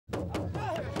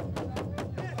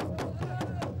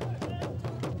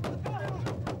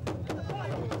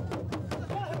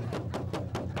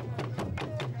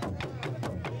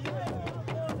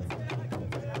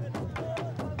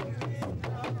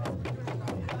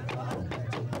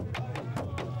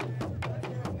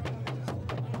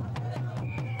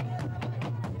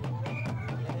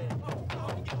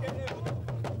There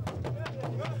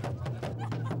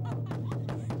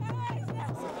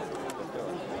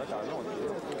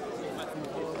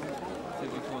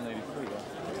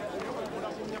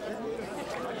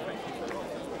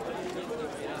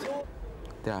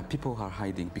are people who are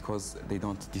hiding because they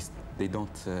don't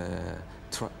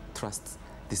trust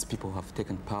these people who have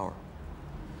taken power.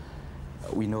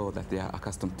 We know that they are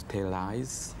accustomed to tell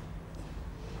lies,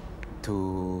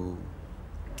 to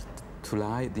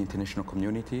lie the international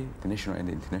community, the national and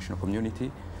the international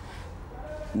community.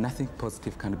 Nothing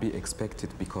positive can be expected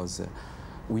because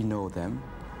we know them.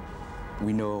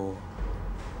 We know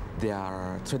they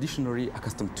are traditionally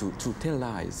accustomed to tell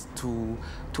lies, to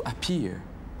appear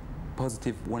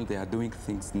positive when they are doing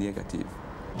things negative.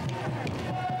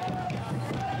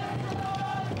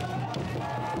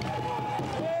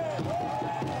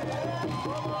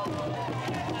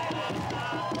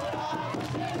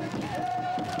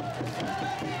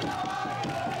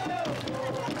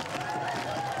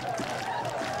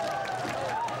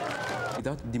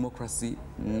 Without democracy,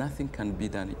 nothing can be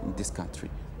done in this country.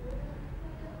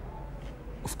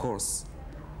 Of course,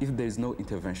 if there is no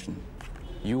intervention,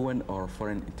 UN or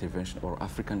foreign intervention or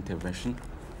African intervention,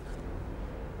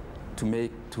 to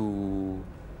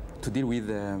deal with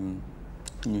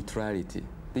neutrality,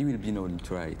 there will be no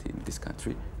neutrality in this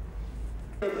country.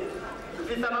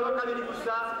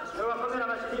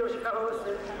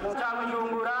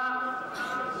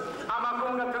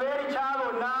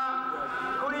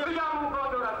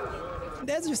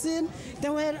 As you see, they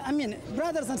were,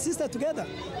 brothers and sisters together.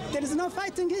 There is no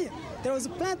fighting here. There was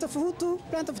plenty of Hutu,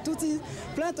 plenty of Tutsi,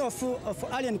 plenty of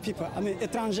alien people,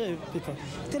 étranger people.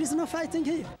 There is no fighting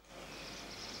here.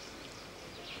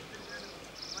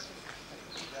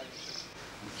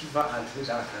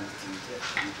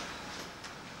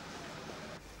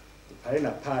 The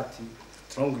Parena Party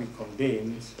strongly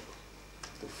condemns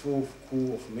the fourth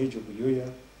coup of Major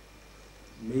Buyoya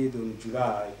made on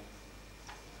July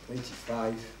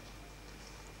 25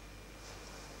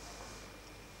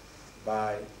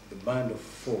 by the band of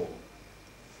four,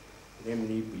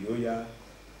 namely Buyoya,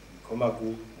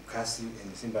 Komagu, Mukasi,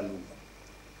 and Simbanugu.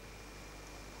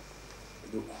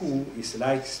 The coup is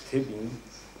like stabbing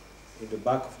in the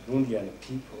back of Burundian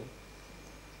people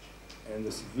and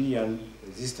the civilian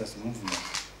resistance movement.